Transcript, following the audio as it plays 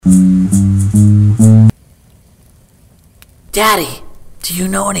Daddy, do you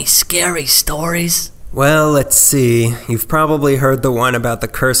know any scary stories? Well, let's see. You've probably heard the one about the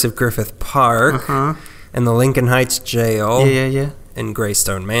Curse of Griffith Park, and the Lincoln Heights Jail, and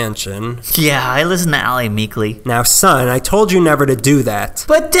Greystone Mansion. Yeah, I listen to Allie Meekley. Now, son, I told you never to do that.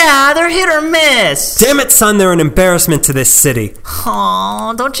 But Dad, they're hit or miss. Damn it, son, they're an embarrassment to this city.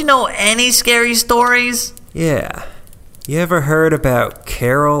 Aw, don't you know any scary stories? Yeah. You ever heard about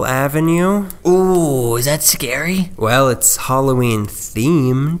Carroll Avenue? Ooh, is that scary? Well, it's Halloween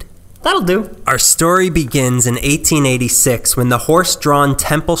themed. That'll do. Our story begins in 1886 when the horse-drawn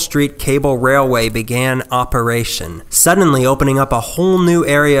Temple Street Cable Railway began operation, suddenly opening up a whole new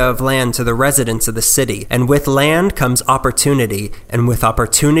area of land to the residents of the city. And with land comes opportunity, and with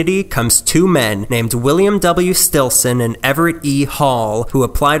opportunity comes two men named William W. Stilson and Everett E. Hall, who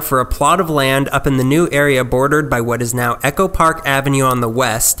applied for a plot of land up in the new area bordered by what is now Echo Park Avenue on the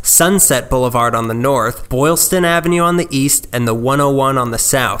west, Sunset Boulevard on the north, Boylston Avenue on the east, and the 101 on the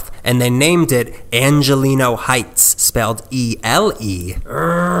south. And they named it Angelino Heights, spelled E-L-E.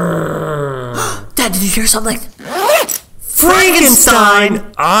 Dad, did you hear something?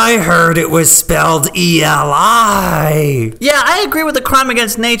 Frankenstein! I heard it was spelled E-L-I. Yeah, I agree with the crime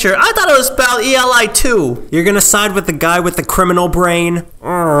against nature. I thought it was spelled E-L-I too. You're gonna side with the guy with the criminal brain?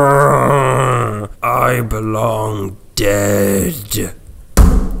 I belong dead.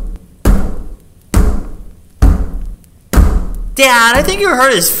 Dad, I think you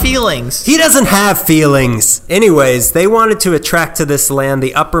hurt his feelings. He doesn't have feelings. Anyways, they wanted to attract to this land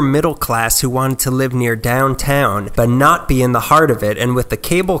the upper middle class who wanted to live near downtown, but not be in the heart of it, and with the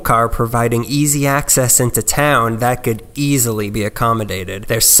cable car providing easy access into town, that could easily be accommodated.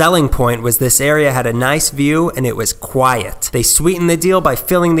 Their selling point was this area had a nice view and it was quiet. They sweetened the deal by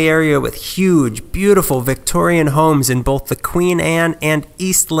filling the area with huge, beautiful Victorian homes in both the Queen Anne and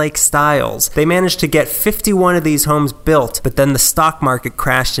East Lake styles. They managed to get 51 of these homes built, but then the stock market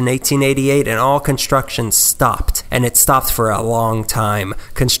crashed in 1888 and all construction stopped. And it stopped for a long time.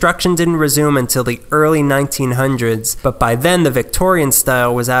 Construction didn't resume until the early 1900s, but by then the Victorian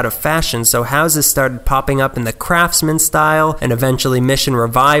style was out of fashion, so houses started popping up in the Craftsman style, and eventually Mission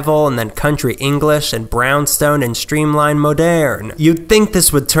Revival, and then Country English, and Brownstone, and Streamline Moderne. You'd think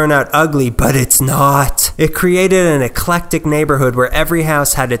this would turn out ugly, but it's not. It created an eclectic neighborhood where every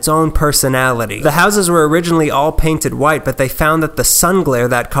house had its own personality. The houses were originally all painted white, but they found that the sun glare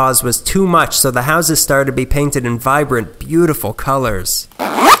that caused was too much, so the houses started to be painted in vibrant, beautiful colors.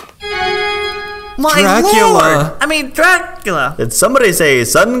 My Dracula. Lord! I mean, Dracula. Did somebody say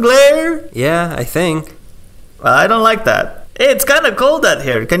sun glare? Yeah, I think. Well, I don't like that. Hey, it's kind of cold out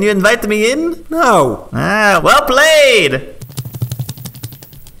here. Can you invite me in? No. Well played!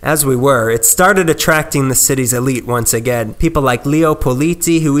 As we were, it started attracting the city's elite once again. People like Leo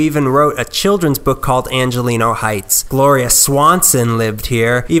Politi, who even wrote a children's book called Angelino Heights. Gloria Swanson lived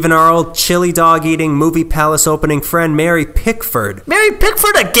here. Even our old chili dog-eating movie palace opening friend Mary Pickford. Mary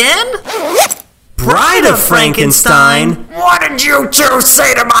Pickford again? Bride of Frankenstein! What did you two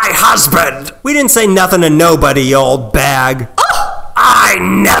say to my husband? We didn't say nothing to nobody, you old bag. Oh! I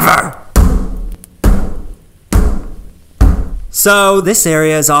never! So, this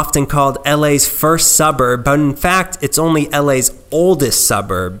area is often called LA's first suburb, but in fact, it's only LA's oldest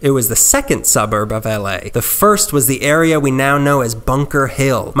suburb. It was the second suburb of LA. The first was the area we now know as Bunker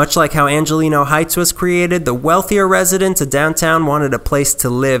Hill. Much like how Angelino Heights was created, the wealthier residents of downtown wanted a place to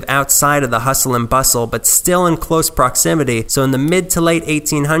live outside of the hustle and bustle, but still in close proximity. So in the mid to late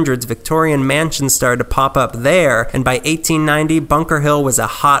 1800s, Victorian mansions started to pop up there, and by 1890, Bunker Hill was a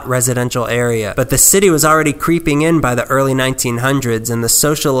hot residential area. But the city was already creeping in by the early 1900s, and the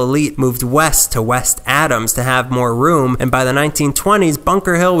social elite moved west to West Adams to have more room, and by the 1920s,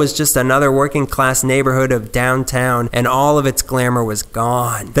 Bunker Hill was just another working-class neighborhood of downtown, and all of its glamour was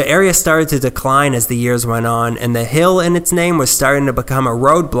gone. The area started to decline as the years went on, and the hill in its name was starting to become a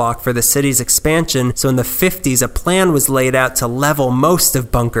roadblock for the city's expansion, so in the 50s, a plan was laid out to level most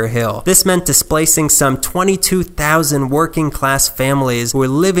of Bunker Hill. This meant displacing some 22,000 working-class families who were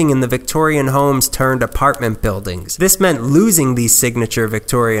living in the Victorian homes turned apartment buildings. This meant losing these signature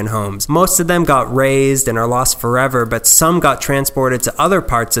Victorian homes. Most of them got razed and are lost forever, but some got transported to other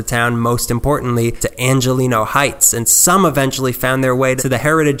parts of town, most importantly to Angelino Heights, and some eventually found their way to the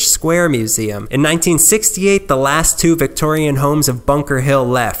Heritage Square Museum. In 1968, the last two Victorian homes of Bunker Hill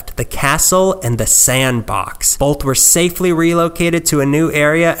left, the Castle and the Sandbox. Both were safely relocated to a new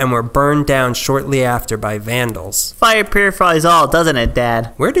area and were burned down shortly after by vandals. Fire purifies all, doesn't it,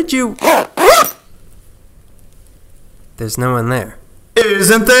 Dad? Where did you... There's no one there.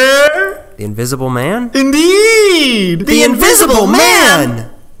 Isn't there? The Invisible Man? Indeed! The Invisible Man!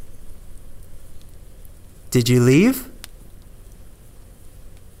 Did you leave?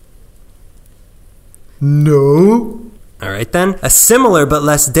 No. Alright then. A similar but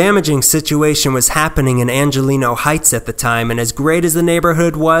less damaging situation was happening in Angelino Heights at the time, and as great as the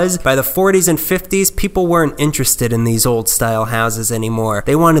neighborhood was, by the 40s and 50s, people weren't interested in these old-style houses anymore.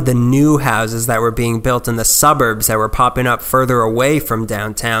 They wanted the new houses that were being built in the suburbs that were popping up further away from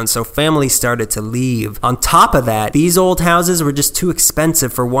downtown, so families started to leave. On top of that, these old houses were just too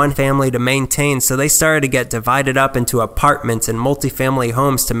expensive for one family to maintain, so they started to get divided up into apartments and multifamily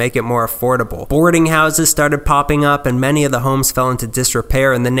homes to make it more affordable. Boarding houses started popping up, and many of the homes fell into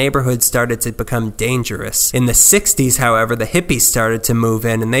disrepair and the neighborhood started to become dangerous. In the 60s, however, the hippies started to move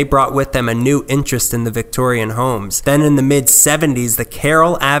in and they brought with them a new interest in the Victorian homes. Then in the mid-70s, the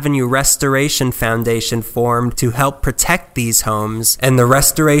Carroll Avenue Restoration Foundation formed to help protect these homes, and the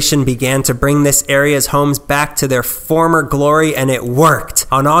restoration began to bring this area's homes back to their former glory, and it worked.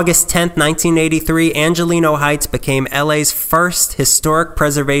 On August 10th, 1983, Angelino Heights became LA's first historic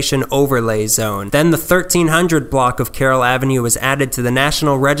preservation overlay zone. Then the 1300 block of Carroll Avenue was added to the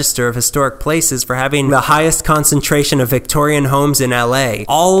National Register of Historic Places for having the highest concentration of Victorian homes in LA.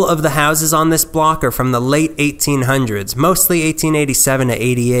 All of the houses on this block are from the late 1800s, mostly 1887 to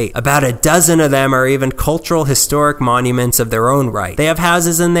 88. About a dozen of them are even cultural historic monuments of their own right. They have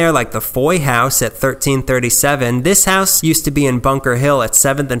houses in there like the Foy House at 1337. This house used to be in Bunker Hill at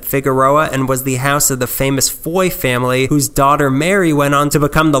 7th and Figueroa and was the house of the famous Foy family, whose daughter Mary went on to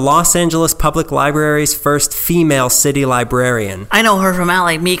become the Los Angeles Public Library's first female city librarian. I know her from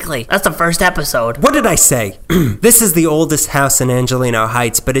Ally Meekly. That's the first episode. What did I say? This is the oldest house in Angelino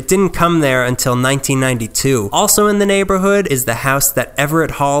Heights, but it didn't come there until 1992. Also in the neighborhood is the house that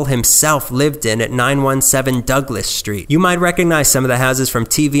Everett Hall himself lived in at 917 Douglas Street. You might recognize some of the houses from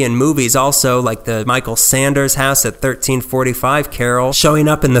TV and movies also, like the Michael Sanders house at 1345 Carroll, showing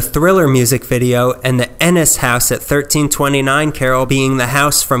up in the Thriller music video, and the Ennis house at 1329 Carroll being the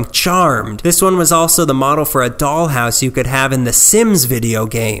house from Charmed. This one was also the model for a dollhouse you could have in the Sims video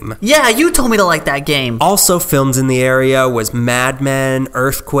game. Yeah, you told me to like that game. Also filmed in the area was Mad Men,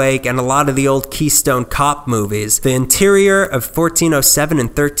 Earthquake, and a lot of the old Keystone Cop movies. The interior of 1407 and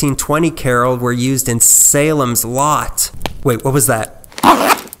 1320 Carroll were used in Salem's Lot. Wait, what was that?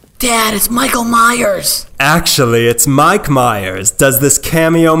 Dad, it's Michael Myers. Actually, it's Mike Myers. Does this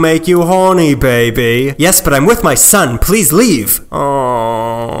cameo make you horny, baby? Yes, but I'm with my son. Please leave.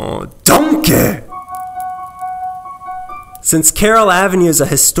 Oh, donkey. Since Carroll Avenue is a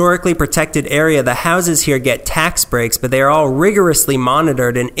historically protected area, the houses here get tax breaks, but they are all rigorously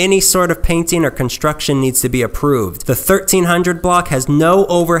monitored and any sort of painting or construction needs to be approved. The 1300 block has no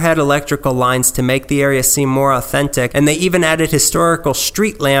overhead electrical lines to make the area seem more authentic, and they even added historical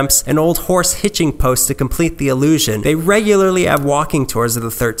street lamps and old horse hitching posts to complete the illusion. They regularly have walking tours of the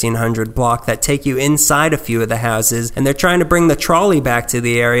 1300 block that take you inside a few of the houses, and they're trying to bring the trolley back to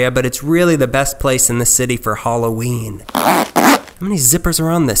the area, but it's really the best place in the city for Halloween. How many zippers are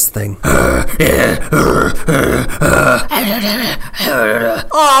on this thing?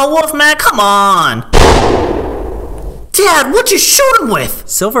 Oh, Wolfman, come on! Dad, what'd you shoot him with?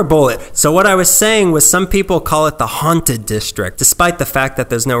 Silver bullet. So what I was saying was some people call it the haunted district. Despite the fact that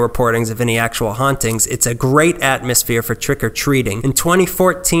there's no reportings of any actual hauntings, it's a great atmosphere for trick-or-treating. In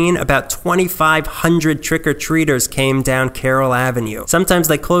 2014, about 2,500 trick-or-treaters came down Carroll Avenue. Sometimes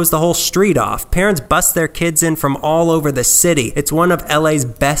they close the whole street off. Parents bust their kids in from all over the city. It's one of LA's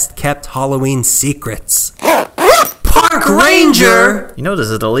best-kept Halloween secrets. Park Ranger! You know this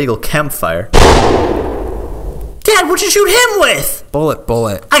is an illegal campfire. Dad, what'd you shoot him with?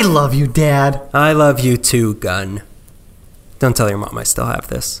 Bullet. I love you, Dad. I love you too, gun. Don't tell your mom I still have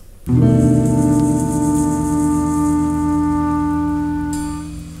this.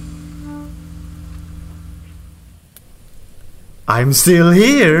 I'm still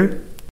here.